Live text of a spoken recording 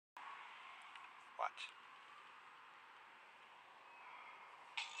Watch.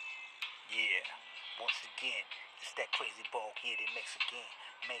 Yeah. Once again, it's that crazy ball here that makes again.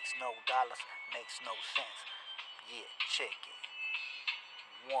 Makes no dollars, makes no sense. Yeah, check it.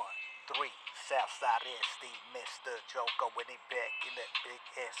 1, 3, Southside SD, Mr. Joker when he back in that big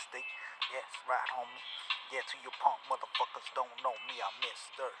SD. Yes, right, homie. Yeah, to you punk motherfuckers don't know me, I'm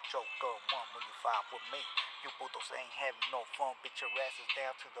Mr. Joker 1 when you fight with me. You putos ain't having no fun, bitch your asses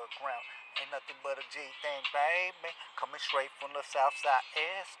down to the ground. Ain't nothing but a G thing, baby. Coming straight from the Southside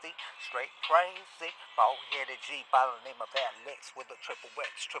SD, straight crazy. Bald-headed G by the name of Alex with a triple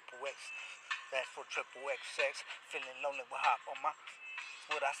X, triple X. That's for triple X sex. Feeling lonely with hop on my.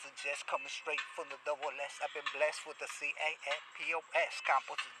 What I suggest, coming straight from the double S. I've been blessed with the CAMPOS.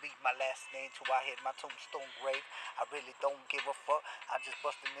 Compost be my last name till I hit my tombstone grave. I really don't give a fuck. I just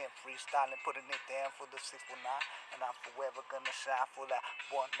busting in freestyling, putting it down for the 619. And I'm forever gonna shine for that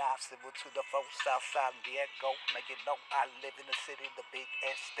 1-9 civil to the 4 south side of Diego. Now you know I live in the city, the big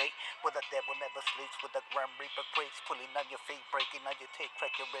estate, where the devil never sleeps, with the Grim Reaper creeps, pulling on your feet, breaking on your teeth,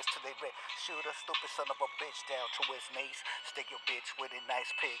 crack your wrist till they rip. Shoot a stupid son of a bitch down to his knees. Stick your bitch with it nice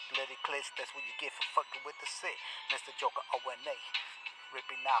pig, let it click, that's what you get for fucking with the sick. Mr. Joker O&A,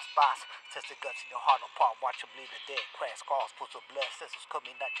 ripping out spots, test the guts in your heart apart, watch them bleed to dead, crash cars, put some blood, scissors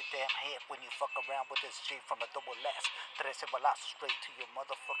coming out your damn head when you fuck around with this G from the double S. 13 balazos straight to your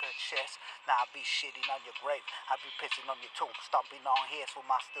motherfucking chest. Now I be shitting on your grave, I be pissing on your tomb, stomping on heads with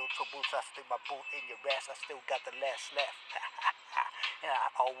my steel toe boots. I stick my boot in your ass, I still got the last left. And I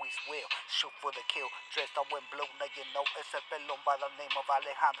always will shoot for the kill. Dressed up in blue, now you know it's a pelon by the name of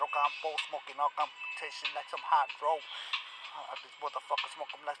Alejandro Campos, smoking all competition like some hot roll. These motherfuckers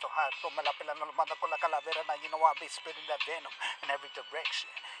smoke them like some hot roll. Me la pela no lo manda con la calavera. Now you know I be spitting that venom in every direction.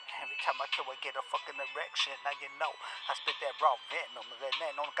 Every time I kill, I get a fucking erection. Now you know I spit that raw venom.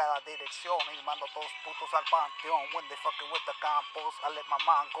 Veneno en cada dirección. Y mando todos putos al panteón. When they fucking with the compost, I let my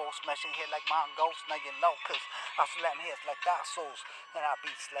mind go smashing head like mangoes. Now you know, cause I slam heads like dinosaurs. And I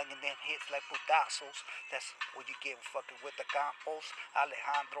be slanging them hits like putazos. That's what you get fucking with the compost.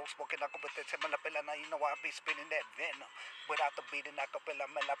 Alejandro smoking la competencia. Me la pela. Now you know I be spitting that venom. Without the beating, I capella,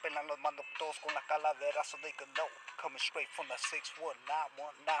 me la pela, los mando todos con la calavera so they can know. Coming straight from the 619,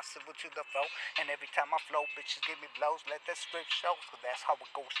 19, civil to the flow. And every time I flow, bitches give me blows, let that strip show. So that's how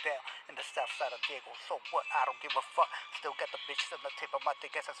it goes down in the south side of Diego. So what? I don't give a fuck. Still got the bitches on the tip of my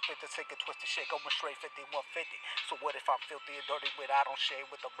dick as I spit the sick and twist the shit, going straight 5150. So what if I'm filthy and dirty with I don't shave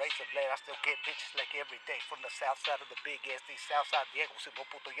with a razor blade? I still get bitches like every day from the south side of the big ass, the south side of Diego. Si vos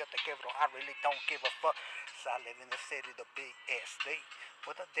puto yo te quebro, I really don't give a fuck. So I live in the city, the big SD,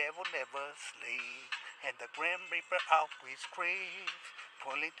 where the devil never sleeps, and the Grim Reaper always creeps,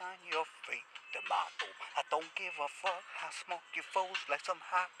 pulling on your feet. The motto, I don't give a fuck. I smoke your foes like some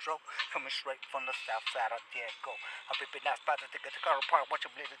hydro, coming straight from the south side of Diego. I'm ripping out spots, I think it's a car apart, watch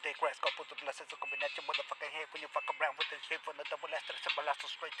them bleed the day grass, go put the blessings, coming at your motherfucking head when you fuck around with this shit from the double S to the symbol,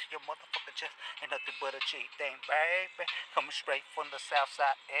 straight to your motherfucking chest. Ain't nothing but a G thing, baby. Coming straight from the south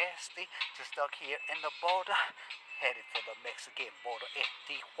side SD, just stuck here in the border. Headed for the Mexican border in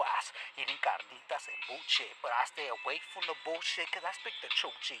Tijuas, eating carnitas and bullshit. But I stay away from the bullshit, cause I speak the true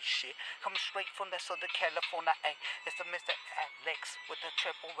G shit. Coming straight from the Southern California, ay. It's the Mr. Alex with the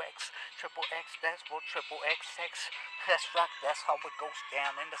triple X. Triple X, that's for triple XX. That's right, that's how it goes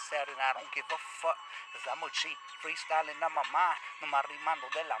down in the South, and I don't give a fuck. Cause I'm a G, freestyling on my mind, no me rimando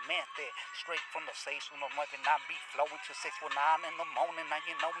de la mente. Straight from the 619, I be flowing to 619 in the morning, now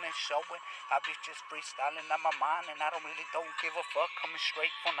you know me showing. I be just freestyling on my mind, and I don't give a fuck. Coming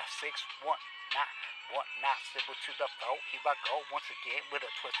straight from the 619. 19, civil to the flow. Here I go once again with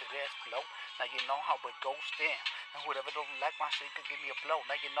a twisted ass flow. Now you know how it goes down. And whoever don't like my shit can give me a blow.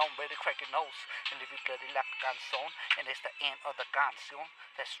 Now you know I'm ready to crack your nose. And if you bloody like a canzon, and it's the end of the canción.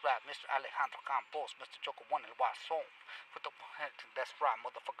 That's right, Mr. Alejandro Campos, Mr. Joker 1 el Guasón. That's right,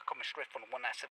 motherfucker, coming straight from the 197.